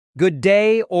Good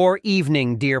day or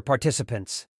evening, dear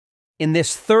participants. In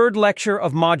this third lecture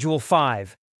of Module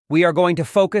 5, we are going to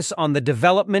focus on the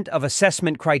development of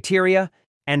assessment criteria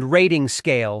and rating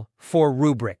scale for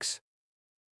rubrics.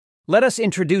 Let us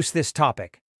introduce this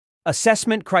topic.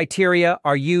 Assessment criteria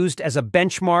are used as a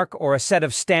benchmark or a set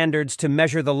of standards to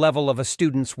measure the level of a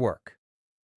student's work.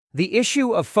 The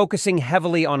issue of focusing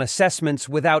heavily on assessments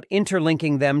without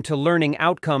interlinking them to learning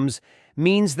outcomes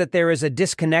means that there is a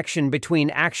disconnection between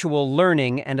actual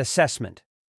learning and assessment.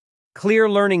 Clear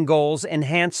learning goals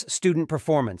enhance student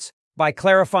performance by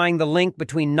clarifying the link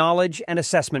between knowledge and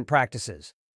assessment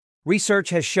practices. Research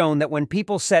has shown that when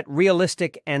people set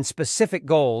realistic and specific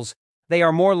goals, they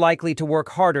are more likely to work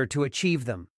harder to achieve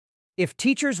them. If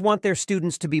teachers want their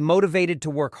students to be motivated to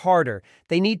work harder,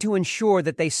 they need to ensure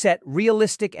that they set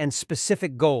realistic and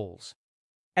specific goals.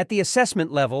 At the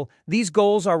assessment level, these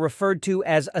goals are referred to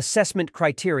as assessment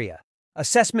criteria.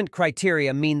 Assessment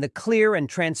criteria mean the clear and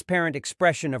transparent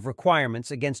expression of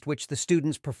requirements against which the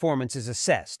student's performance is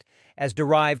assessed, as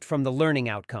derived from the learning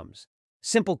outcomes.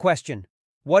 Simple question: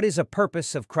 what is a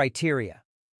purpose of criteria?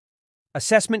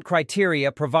 Assessment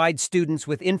criteria provide students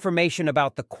with information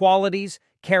about the qualities,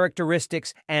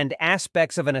 characteristics, and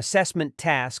aspects of an assessment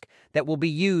task that will be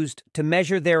used to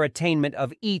measure their attainment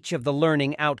of each of the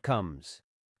learning outcomes.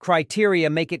 Criteria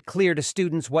make it clear to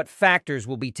students what factors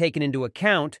will be taken into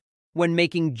account when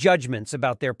making judgments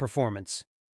about their performance.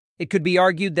 It could be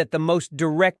argued that the most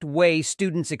direct way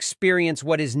students experience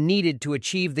what is needed to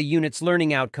achieve the unit's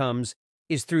learning outcomes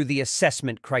is through the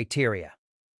assessment criteria.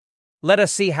 Let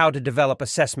us see how to develop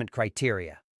assessment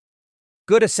criteria.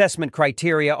 Good assessment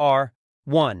criteria are: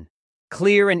 1.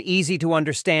 Clear and easy to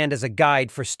understand as a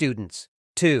guide for students.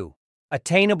 2.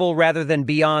 Attainable rather than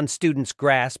beyond students'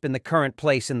 grasp in the current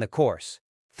place in the course.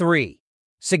 3.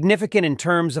 Significant in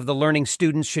terms of the learning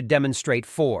students should demonstrate.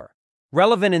 4.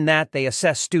 Relevant in that they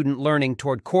assess student learning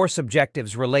toward course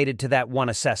objectives related to that one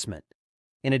assessment.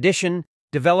 In addition,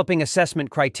 developing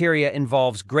assessment criteria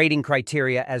involves grading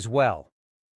criteria as well.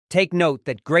 Take note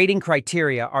that grading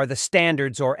criteria are the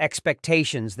standards or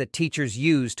expectations that teachers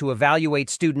use to evaluate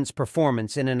students'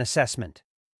 performance in an assessment.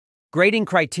 Grading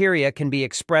criteria can be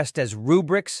expressed as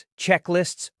rubrics,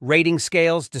 checklists, rating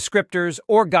scales, descriptors,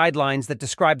 or guidelines that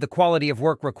describe the quality of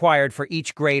work required for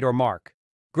each grade or mark.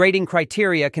 Grading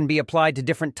criteria can be applied to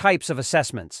different types of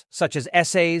assessments, such as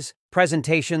essays,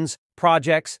 presentations,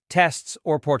 projects, tests,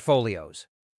 or portfolios.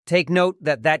 Take note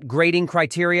that grading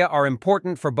criteria are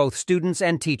important for both students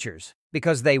and teachers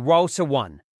because they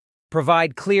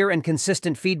provide clear and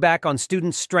consistent feedback on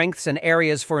students' strengths and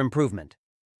areas for improvement.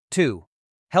 2.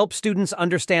 Help students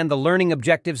understand the learning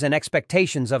objectives and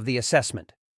expectations of the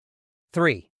assessment.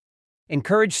 3.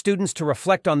 Encourage students to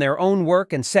reflect on their own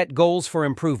work and set goals for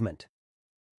improvement.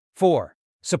 4.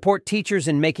 Support teachers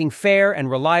in making fair and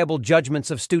reliable judgments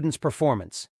of students'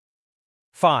 performance.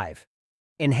 5.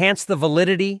 Enhance the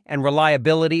validity and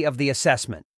reliability of the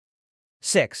assessment.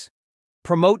 6.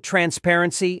 Promote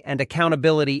transparency and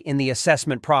accountability in the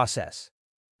assessment process.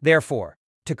 Therefore,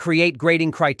 to create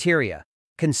grading criteria,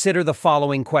 consider the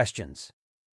following questions.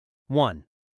 1.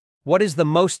 What is the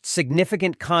most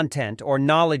significant content or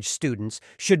knowledge students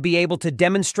should be able to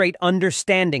demonstrate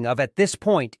understanding of at this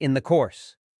point in the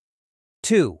course?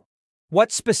 2.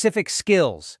 What specific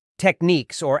skills,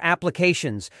 techniques, or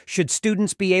applications should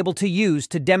students be able to use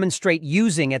to demonstrate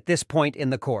using at this point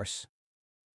in the course?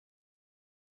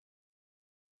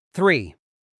 3.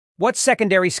 What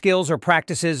secondary skills or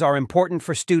practices are important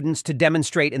for students to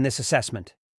demonstrate in this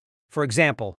assessment? For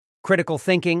example, critical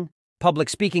thinking, public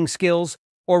speaking skills,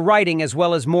 or writing, as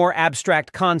well as more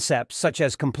abstract concepts such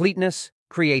as completeness,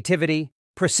 creativity,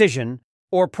 precision,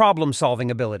 or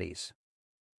problem-solving abilities.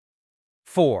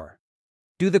 4.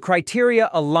 Do the criteria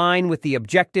align with the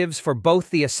objectives for both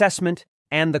the assessment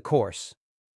and the course?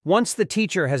 Once the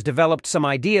teacher has developed some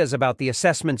ideas about the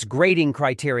assessment's grading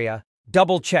criteria,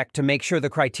 double-check to make sure the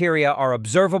criteria are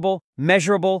observable,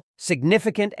 measurable,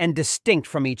 significant, and distinct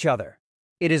from each other.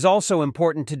 It is also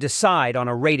important to decide on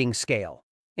a rating scale.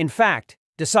 In fact,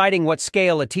 deciding what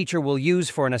scale a teacher will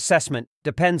use for an assessment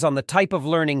depends on the type of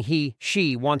learning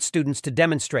he/she wants students to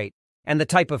demonstrate and the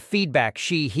type of feedback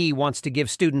she/he wants to give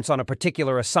students on a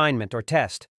particular assignment or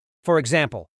test. For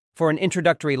example, for an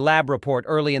introductory lab report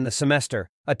early in the semester,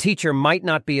 a teacher might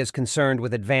not be as concerned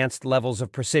with advanced levels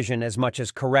of precision as much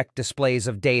as correct displays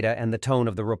of data and the tone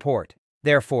of the report.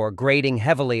 Therefore, grading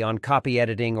heavily on copy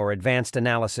editing or advanced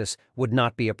analysis would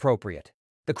not be appropriate.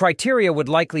 The criteria would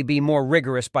likely be more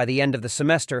rigorous by the end of the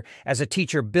semester as a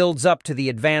teacher builds up to the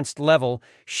advanced level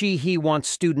she/he wants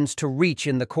students to reach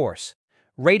in the course.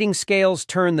 rating scales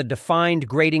turn the defined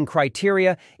grading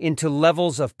criteria into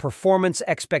levels of performance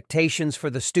expectations for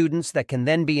the students that can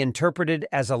then be interpreted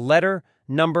as a letter,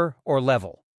 number, or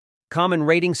level. Common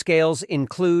rating scales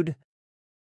include: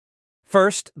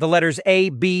 first, the letters A,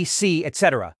 B, C,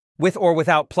 etc., with or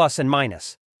without plus and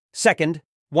minus. Second,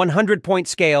 100-point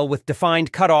scale with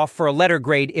defined cutoff for a letter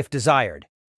grade if desired.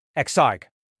 Exarch,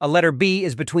 a letter B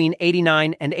is between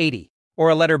 89 and 80, or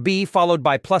a letter B followed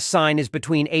by plus sign is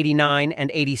between 89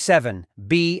 and 87,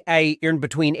 B, A earned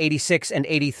between 86 and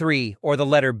 83, or the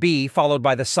letter B followed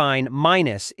by the sign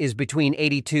minus is between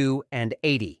 82 and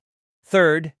 80.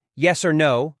 Third, yes or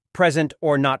no, present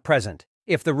or not present,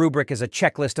 if the rubric is a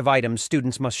checklist of items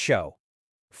students must show.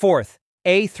 Fourth,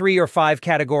 a 3 or 5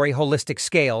 category holistic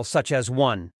scale such as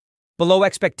 1. Below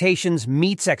expectations,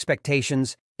 meets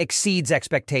expectations, exceeds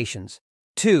expectations.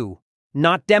 2.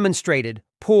 Not demonstrated,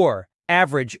 poor,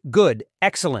 average, good,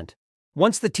 excellent.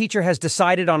 Once the teacher has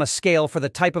decided on a scale for the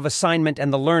type of assignment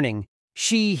and the learning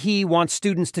he wants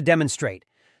students to demonstrate,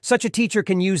 such a teacher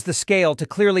can use the scale to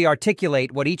clearly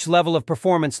articulate what each level of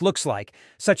performance looks like,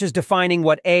 such as defining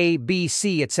what A, B,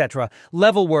 C, etc.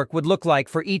 level work would look like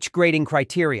for each grading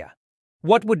criteria.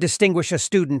 What would distinguish a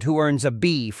student who earns a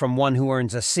B from one who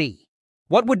earns a C?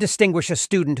 What would distinguish a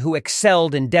student who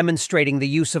excelled in demonstrating the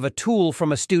use of a tool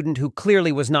from a student who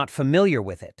clearly was not familiar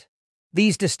with it?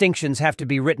 These distinctions have to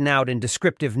be written out in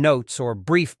descriptive notes or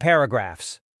brief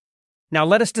paragraphs. Now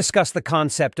let us discuss the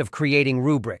concept of creating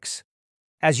rubrics.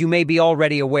 As you may be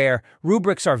already aware,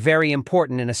 rubrics are very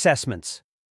important in assessments.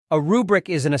 A rubric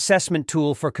is an assessment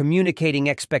tool for communicating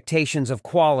expectations of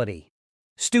quality.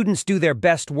 Students do their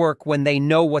best work when they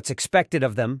know what's expected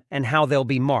of them and how they'll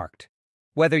be marked.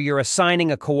 Whether you're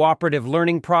assigning a cooperative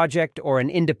learning project or an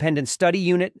independent study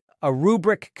unit, a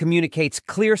rubric communicates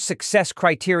clear success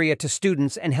criteria to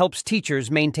students and helps teachers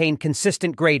maintain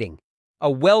consistent grading. A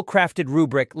well-crafted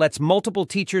rubric lets multiple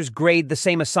teachers grade the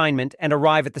same assignment and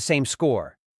arrive at the same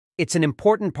score. It's an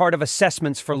important part of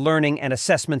assessments for learning and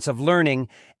assessments of learning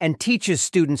and teaches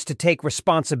students to take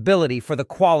responsibility for the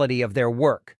quality of their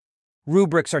work.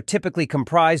 Rubrics are typically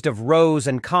comprised of rows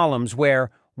and columns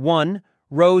where 1.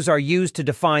 Rows are used to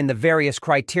define the various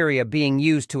criteria being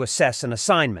used to assess an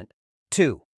assignment.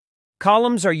 2.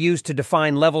 Columns are used to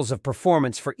define levels of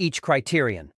performance for each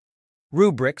criterion.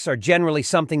 Rubrics are generally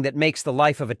something that makes the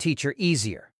life of a teacher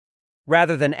easier.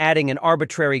 Rather than adding an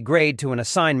arbitrary grade to an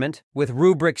assignment, with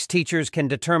rubrics teachers can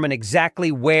determine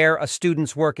exactly where a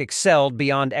student's work excelled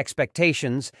beyond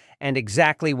expectations and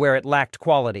exactly where it lacked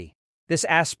quality. This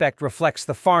aspect reflects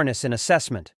the fairness in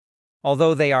assessment.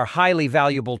 Although they are highly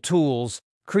valuable tools,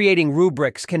 creating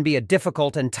rubrics can be a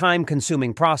difficult and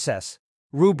time-consuming process.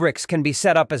 Rubrics can be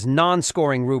set up as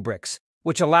non-scoring rubrics,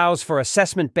 which allows for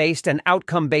assessment-based and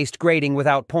outcome-based grading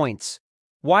without points.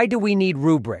 Why do we need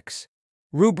rubrics?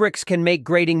 Rubrics can make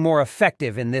grading more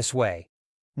effective in this way.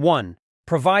 1.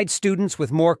 Provide students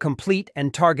with more complete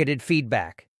and targeted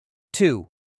feedback. 2.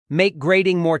 Make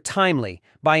grading more timely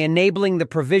by enabling the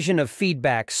provision of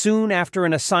feedback soon after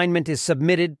an assignment is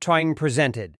submitted and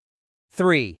presented.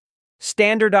 3.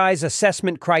 Standardize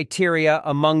assessment criteria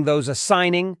among those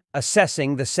assessing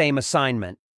the same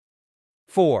assignment.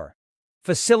 4.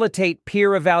 Facilitate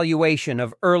peer evaluation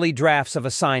of early drafts of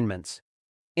assignments.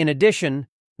 In addition,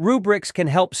 rubrics can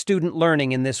help student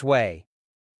learning in this way.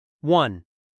 1.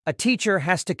 A teacher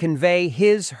has to convey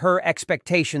his/her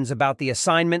expectations about the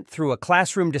assignment through a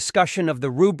classroom discussion of the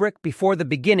rubric before the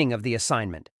beginning of the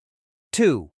assignment.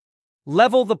 2.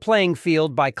 Level the playing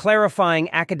field by clarifying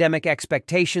academic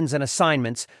expectations and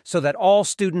assignments so that all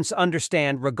students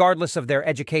understand regardless of their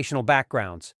educational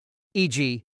backgrounds,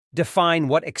 e.g., define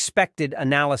what expected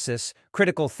analysis,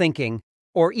 critical thinking,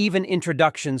 or even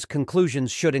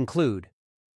conclusions should include.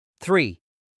 3.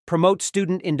 Promote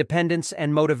student independence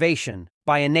and motivation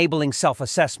by enabling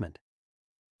self-assessment.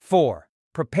 4.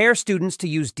 Prepare students to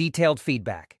use detailed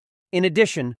feedback. In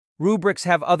addition, rubrics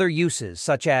have other uses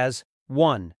such as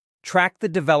 1. Track the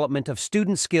development of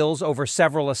student skills over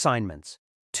several assignments.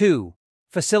 2.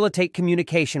 Facilitate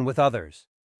communication with others.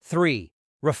 3.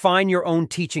 Refine your own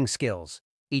teaching skills,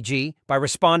 e.g., by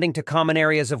responding to common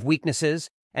areas of weaknesses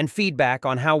and feedback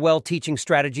on how well teaching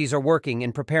strategies are working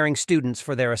in preparing students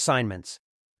for their assignments.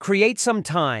 Create some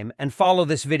time and follow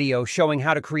this video showing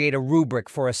how to create a rubric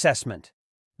for assessment.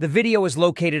 The video is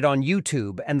located on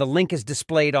YouTube and the link is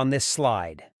displayed on this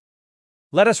slide.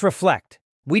 Let us reflect.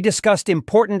 We discussed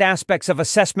important aspects of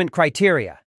assessment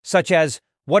criteria, such as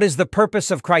what is the purpose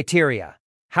of criteria,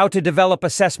 how to develop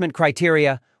assessment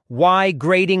criteria, why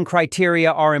grading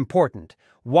criteria are important,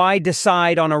 why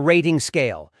decide on a rating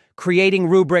scale, creating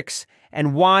rubrics,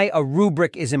 and why a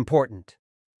rubric is important.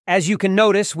 As you can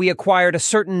notice, we acquired a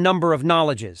certain number of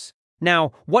knowledges.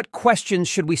 Now, what questions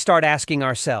should we start asking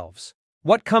ourselves?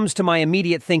 What comes to my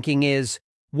immediate thinking is,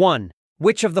 1.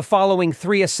 Which of the following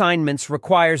 3 assignments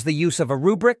requires the use of a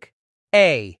rubric?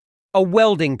 A. A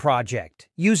welding project,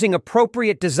 using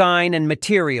appropriate design and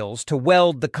materials to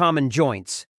weld the common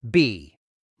joints. B.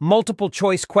 Multiple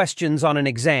choice questions on an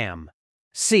exam.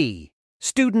 C.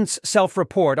 Students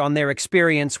self-report on their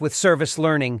experience with service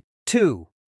learning. 2.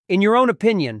 In your own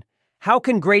opinion, how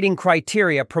can grading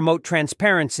criteria promote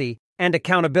transparency and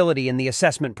accountability in the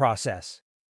assessment process?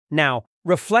 Now,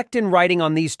 reflect in writing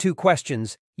on these 2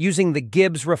 questions using the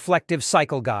Gibbs Reflective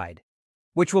Cycle Guide,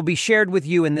 which will be shared with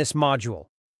you in this module.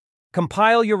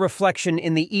 Compile your reflection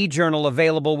in the e-journal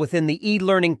available within the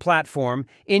e-learning platform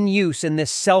in use in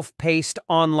this self-paced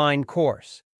online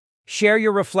course. Share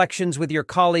your reflections with your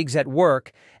colleagues at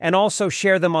work and also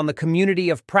share them on the Community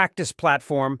of Practice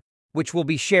platform, which will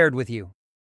be shared with you.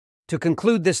 To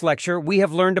conclude this lecture, we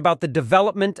have learned about the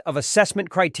development of assessment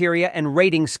criteria and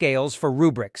rating scales for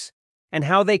rubrics, and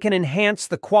how they can enhance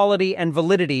the quality and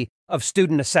validity of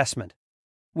student assessment.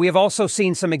 We have also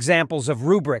seen some examples of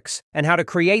rubrics and how to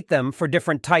create them for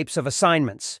different types of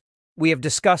assignments. We have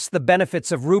discussed the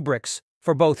benefits of rubrics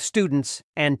for both students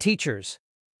and teachers,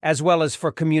 as well as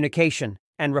for communication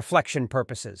and reflection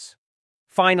purposes.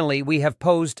 Finally, we have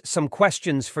posed some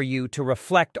questions for you to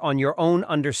reflect on your own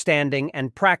understanding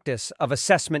and practice of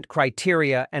assessment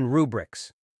criteria and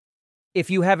rubrics. If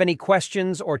you have any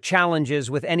questions or challenges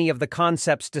with any of the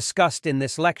concepts discussed in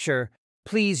this lecture,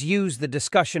 please use the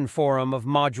discussion forum of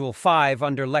Module 5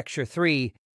 under Lecture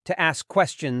 3 to ask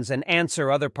questions and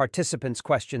answer other participants'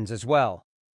 questions as well.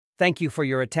 Thank you for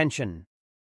your attention.